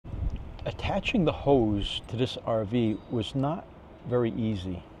Attaching the hose to this RV was not very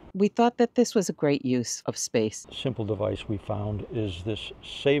easy. We thought that this was a great use of space. Simple device we found is this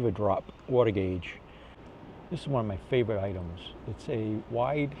Save Drop water gauge. This is one of my favorite items. It's a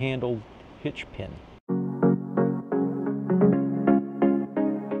wide-handled hitch pin.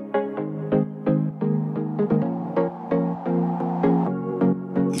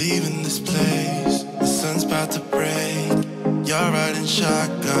 Leaving this place, the sun's about to break. You're riding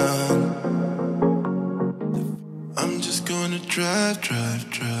shotgun. I'm just gonna drive.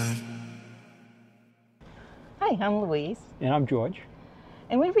 Hi, I'm Louise. And I'm George.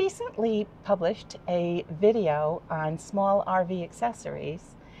 And we recently published a video on small RV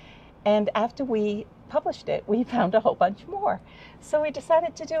accessories. And after we published it, we found a whole bunch more. So we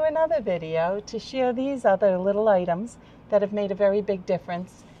decided to do another video to share these other little items that have made a very big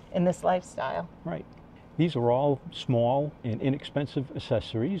difference in this lifestyle. Right. These are all small and inexpensive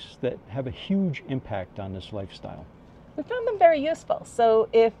accessories that have a huge impact on this lifestyle. We found them very useful. So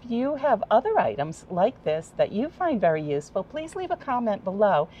if you have other items like this that you find very useful, please leave a comment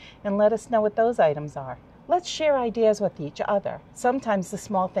below and let us know what those items are. Let's share ideas with each other. Sometimes the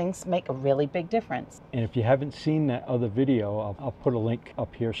small things make a really big difference. And if you haven't seen that other video, I'll put a link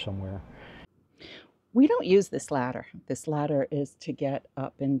up here somewhere. We don't use this ladder. This ladder is to get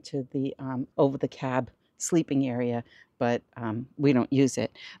up into the over the cab sleeping area, but we don't use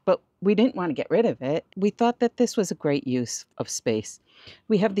it. But we didn't want to get rid of it. We thought that this was a great use of space.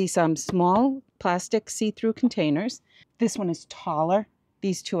 We have these small plastic see-through containers. This one is taller.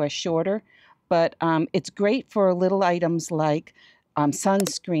 These two are shorter, but it's great for little items like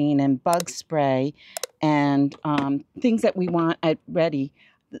sunscreen and bug spray and things that we want at ready.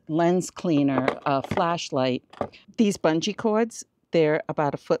 Lens cleaner, a flashlight. These bungee cords, they're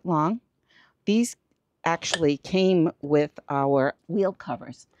about 1 foot long. These actually came with our wheel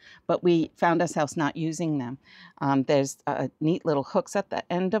covers, but we found ourselves not using them. There's neat little hooks at the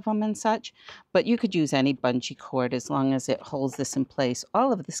end of them and such, but you could use any bungee cord as long as it holds this in place.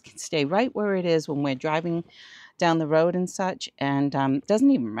 All of this can stay right where it is when we're driving down the road and such, and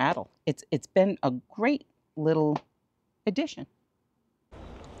doesn't even rattle. It's been a great little addition.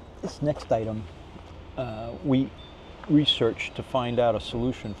 This next item we researched to find out a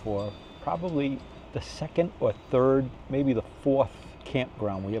solution for probably the second or third, maybe the fourth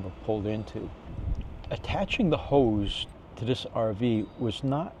campground we ever pulled into. Attaching the hose to this RV was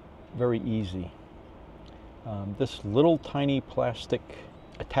not very easy. This little tiny plastic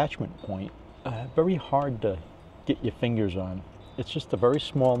attachment point, very hard to get your fingers on. It's just a very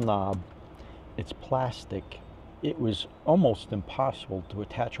small knob. It's plastic. It was almost impossible to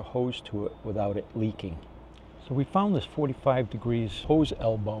attach a hose to it without it leaking. So we found this 45 degrees hose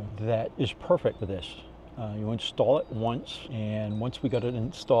elbow that is perfect for this. You install it once, and once we got it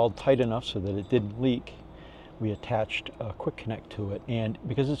installed tight enough so that it didn't leak, we attached a quick connect to it. And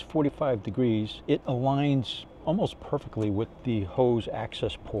because it's 45 degrees, it aligns almost perfectly with the hose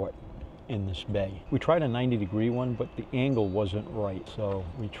access port in this bay. We tried a 90-degree one, but the angle wasn't right, so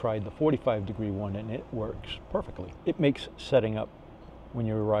we tried the 45-degree one, and it works perfectly. It makes setting up when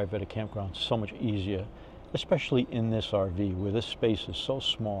you arrive at a campground so much easier, especially in this RV where this space is so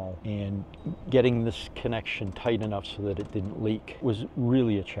small, and getting this connection tight enough so that it didn't leak was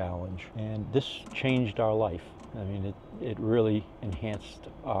really a challenge. And this changed our life. I mean, it really enhanced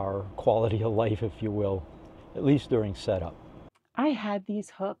our quality of life, if you will, at least during setup. I had these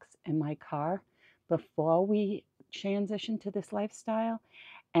hooks in my car before we transitioned to this lifestyle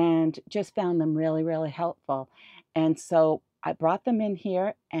and just found them really, really helpful. And so I brought them in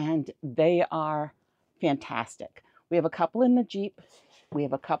here, and they are fantastic. We have a couple in the Jeep, we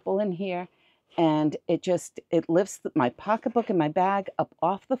have a couple in here, and it lifts my pocketbook and my bag up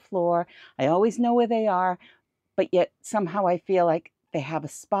off the floor. I always know where they are, but yet somehow I feel like they have a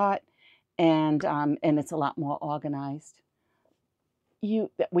spot, and it's a lot more organized.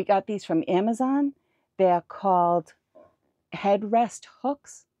 We got these from Amazon. They're called headrest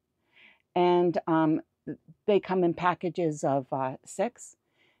hooks, and they come in packages of 6,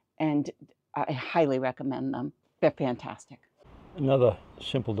 and I highly recommend them. They're fantastic. Another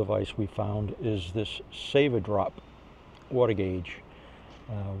simple device we found is this Save Drop water gauge.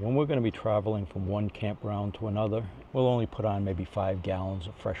 When we're going to be traveling from one campground to another, we'll only put on maybe 5 gallons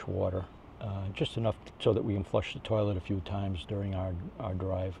of fresh water. Just enough so that we can flush the toilet a few times during our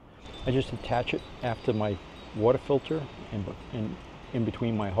drive. I just attach it after my water filter in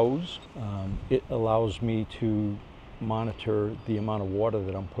between my hose. It allows me to monitor the amount of water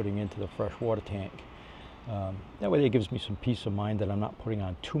that I'm putting into the fresh water tank. That way it gives me some peace of mind that I'm not putting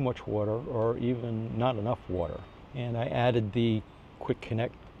on too much water or even not enough water. And I added the quick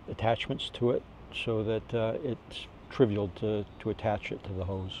connect attachments to it so that it's trivial to attach it to the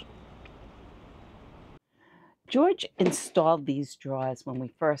hose. George installed these drawers when we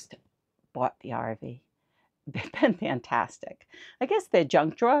first bought the RV. They've been fantastic. I guess they're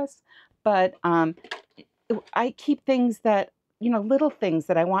junk drawers, but I keep things that, little things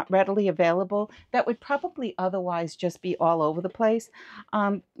that I want readily available that would probably otherwise just be all over the place.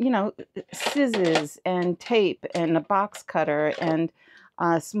 Scissors and tape and a box cutter and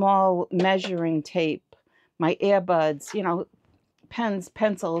small measuring tape, my earbuds, pens,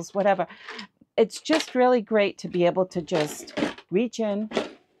 pencils, whatever. It's just really great to be able to just reach in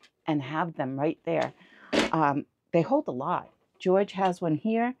and have them right there. They hold a lot. George has one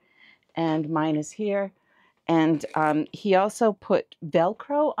here and mine is here. And he also put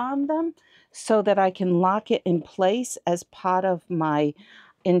Velcro on them so that I can lock it in place as part of my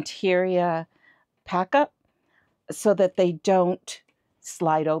interior pack-up so that they don't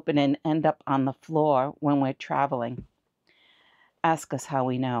slide open and end up on the floor when we're traveling. Ask us how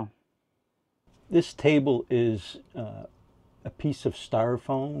we know. This table is a piece of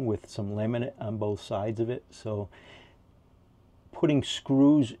styrofoam with some laminate on both sides of it, so putting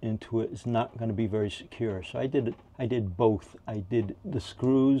screws into it is not going to be very secure. So I did both. I did the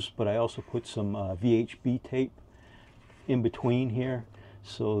screws, but I also put some VHB tape in between here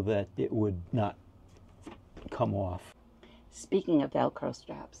so that it would not come off. Speaking of Velcro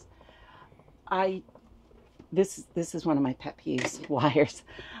straps, this is one of my pet peeves, wires.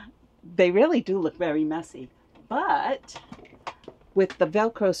 They really do look very messy, but with the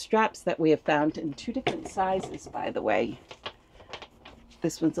Velcro straps that we have found in 2 different sizes, by the way,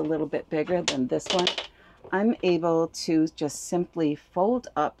 this one's a little bit bigger than this one, I'm able to just simply fold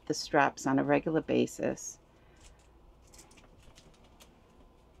up the straps on a regular basis,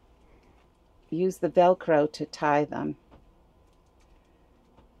 use the Velcro to tie them,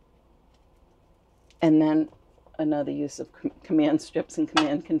 and then another use of command strips and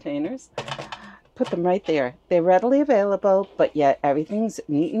command containers. Put them right there. They're readily available, but yet everything's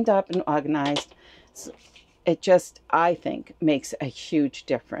neatened up and organized. So it just, I think, makes a huge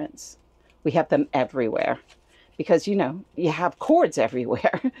difference. We have them everywhere because, you have cords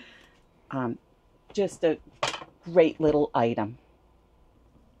everywhere. Just a great little item.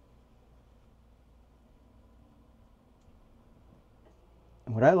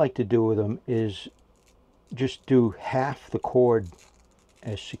 What I like to do with them is just do half the cord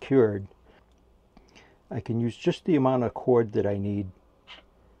as secured. I can use just the amount of cord that I need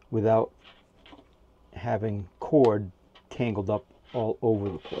without having cord tangled up all over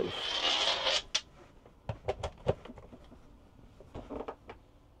the place.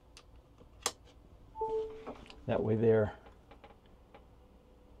 That way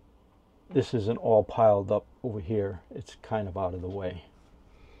this isn't all piled up over here. It's kind of out of the way.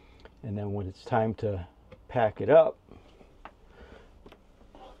 And then when it's time to pack it up,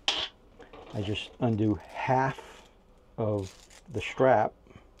 I just undo half of the strap,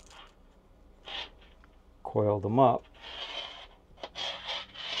 coil them up,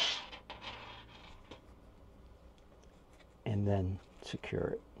 and then secure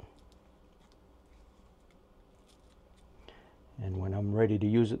it. And when I'm ready to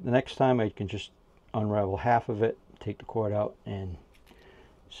use it the next time, I can just unravel half of it, take the cord out, and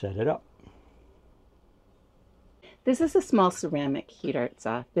set it up. This is a small ceramic heater. It's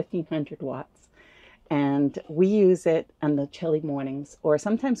 1500 watts. And we use it on the chilly mornings, or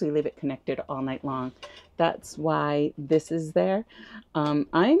sometimes we leave it connected all night long. That's why this is there.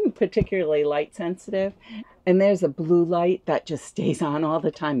 I'm particularly light sensitive, and there's a blue light that just stays on all the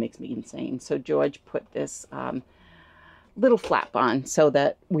time, makes me insane. So George put this little flap on so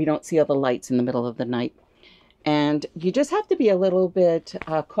that we don't see all the lights in the middle of the night. And you just have to be a little bit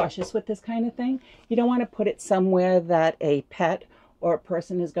cautious with this kind of thing. You don't want to put it somewhere that a pet or a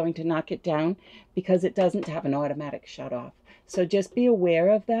person is going to knock it down because it doesn't have an automatic shut off. So just be aware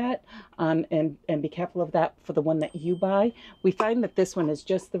of that and be careful of that for the one that you buy. We find that this one is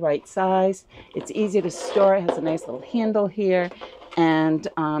just the right size. It's easy to store. It has a nice little handle here. And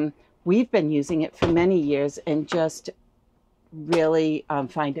we've been using it for many years and just really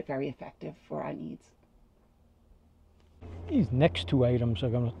find it very effective for our needs. These next 2 items,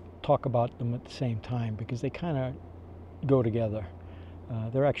 I'm going to talk about them at the same time because they kind of go together.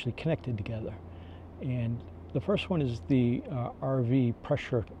 They're actually connected together. And the first one is the RV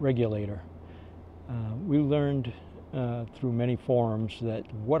pressure regulator. We learned through many forums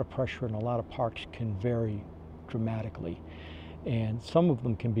that water pressure in a lot of parks can vary dramatically. And some of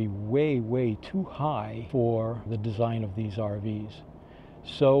them can be way, way too high for the design of these RVs.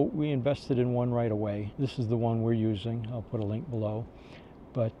 So we invested in one right away. This is the one we're using. I'll put a link below.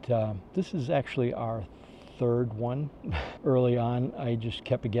 But this is actually our third one. Early on, I just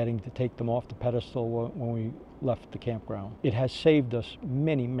kept forgetting to take them off the pedestal when we left the campground. It has saved us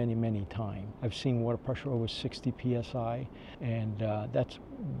many, many, many times. I've seen water pressure over 60 psi, and that's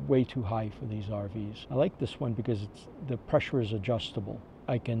way too high for these RVs. I like this one because the pressure is adjustable.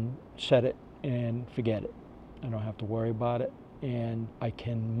 I can set it and forget it. I don't have to worry about it, and I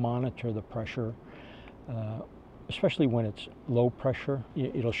can monitor the pressure. Especially when it's low pressure,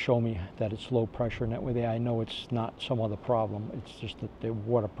 it'll show me that it's low pressure, and that way I know it's not some other problem. It's just that the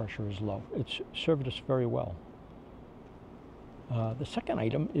water pressure is low. It's served us very well. The second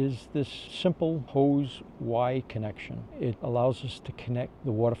item is this simple hose Y connection. It allows us to connect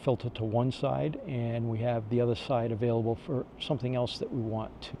the water filter to one side, and we have the other side available for something else that we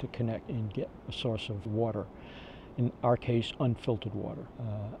want to connect and get a source of water. In our case, unfiltered water.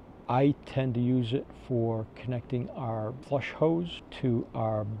 I tend to use it for connecting our flush hose to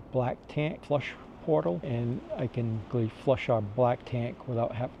our black tank flush portal, and I can flush our black tank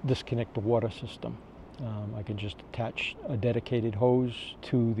without having to disconnect the water system. I can just attach a dedicated hose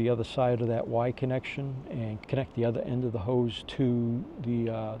to the other side of that Y connection and connect the other end of the hose to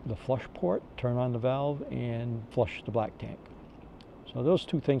the flush port, turn on the valve, and flush the black tank. So those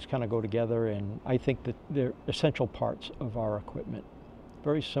two things kind of go together, and I think that they're essential parts of our equipment.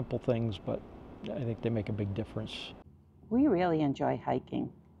 Very simple things, but I think they make a big difference. We really enjoy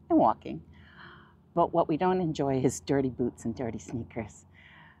hiking and walking, but what we don't enjoy is dirty boots and dirty sneakers.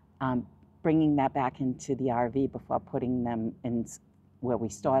 Bringing that back into the RV before putting them in where we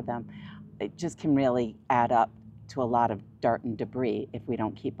store them, it just can really add up to a lot of dirt and debris if we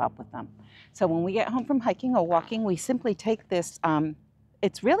don't keep up with them. So when we get home from hiking or walking, we simply take this,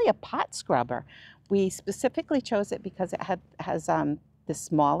 it's really a pot scrubber. We specifically chose it because it has the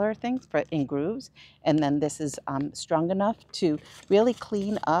smaller things in grooves, and then this is strong enough to really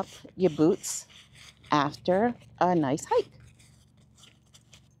clean up your boots after a nice hike.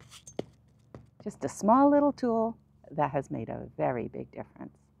 Just a small little tool that has made a very big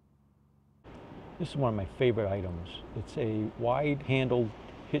difference. This is one of my favorite items. It's a wide-handled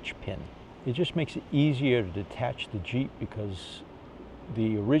hitch pin. It just makes it easier to detach the Jeep because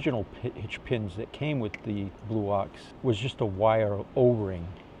the original hitch pins that came with the Blue Ox was just a wire O-ring,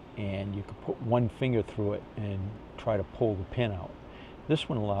 and you could put one finger through it and try to pull the pin out. This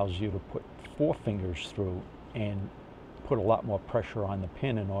one allows you to put 4 fingers through and put a lot more pressure on the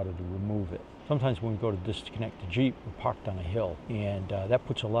pin in order to remove it. Sometimes when we go to disconnect the Jeep, we're parked on a hill, and that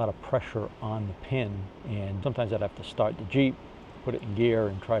puts a lot of pressure on the pin, and sometimes I'd have to start the Jeep, put it in gear,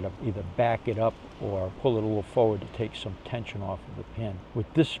 and try to either back it up or pull it a little forward to take some tension off of the pin.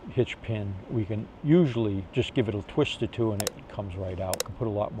 With this hitch pin, we can usually just give it a twist or two and it comes right out. We can put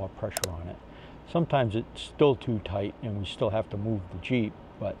a lot more pressure on it. Sometimes it's still too tight and we still have to move the Jeep,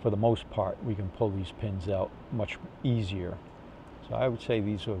 but for the most part, we can pull these pins out much easier. So I would say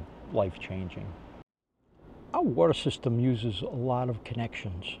these are life-changing. Our water system uses a lot of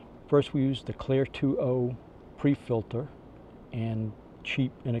connections. First, we use the Clear 2.0 pre-filter and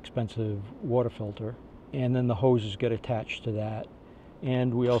cheap, inexpensive water filter, and then the hoses get attached to that.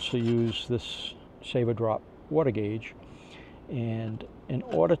 And we also use this Saver Drop water gauge. And in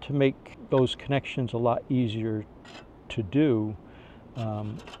order to make those connections a lot easier to do,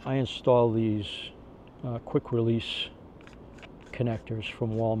 I install these quick release connectors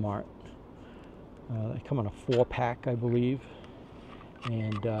from Walmart. They come in a 4-pack, I believe,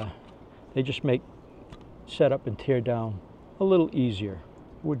 and they just make setup and tear down a little easier.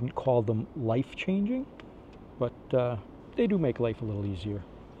 Wouldn't call them life-changing, but they do make life a little easier,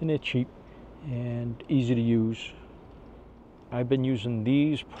 and they're cheap and easy to use. I've been using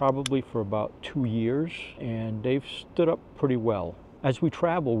these probably for about 2 years, and they've stood up pretty well. As we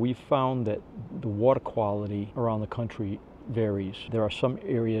travel, we've found that the water quality around the country varies. There are some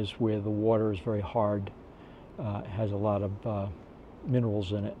areas where the water is very hard, has a lot of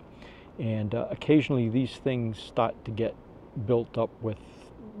minerals in it, and occasionally these things start to get built up with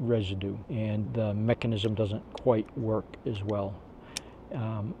residue, and the mechanism doesn't quite work as well.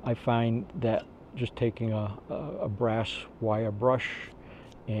 I find that just taking a brass wire brush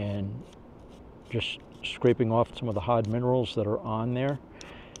and just scraping off some of the hard minerals that are on there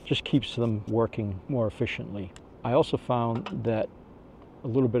just keeps them working more efficiently. I also found that a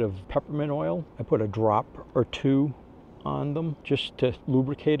little bit of peppermint oil, I put a drop or 2 on them just to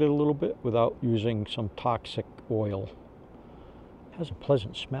lubricate it a little bit without using some toxic oil. It has a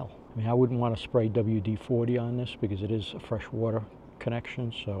pleasant smell. I mean, I wouldn't want to spray WD-40 on this because it is a freshwater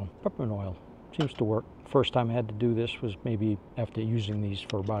connection, so peppermint oil seems to work. First time I had to do this was maybe after using these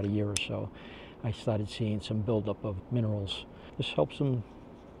for about a year or so. I started seeing some buildup of minerals. This helps them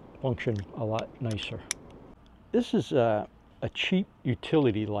function a lot nicer. This is a cheap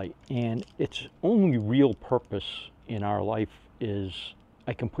utility light, and its only real purpose in our life is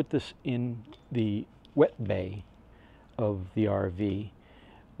I can put this in the wet bay of the RV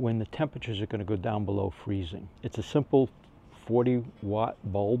when the temperatures are going to go down below freezing. It's a simple 40-watt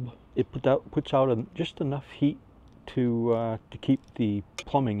bulb. It puts out just enough heat to keep the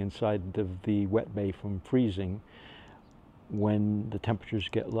plumbing inside of the wet bay from freezing when the temperatures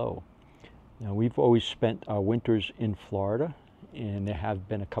get low. Now, we've always spent our winters in Florida, and there have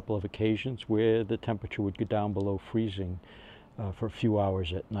been a couple of occasions where the temperature would go down below freezing for a few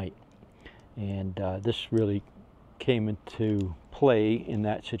hours at night. And this really came into play in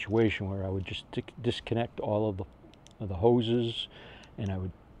that situation where I would just disconnect all of the hoses, and I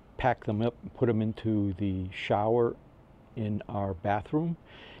would pack them up and put them into the shower in our bathroom,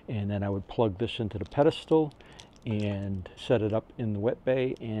 and then I would plug this into the pedestal and set it up in the wet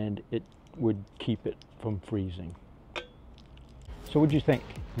bay, and it would keep it from freezing. So what did you think?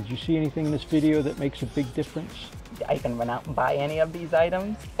 Did you see anything in this video that makes a big difference? I can run out and buy any of these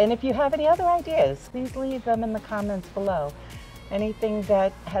items. And if you have any other ideas, please leave them in the comments below. Anything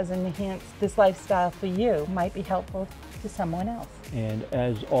that has enhanced this lifestyle for you might be helpful to someone else. And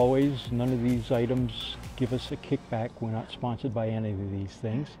as always, none of these items give us a kickback. We're not sponsored by any of these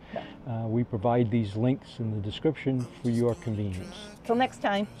things. No. We provide these links in the description for your convenience. Till next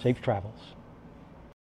time. Safe travels.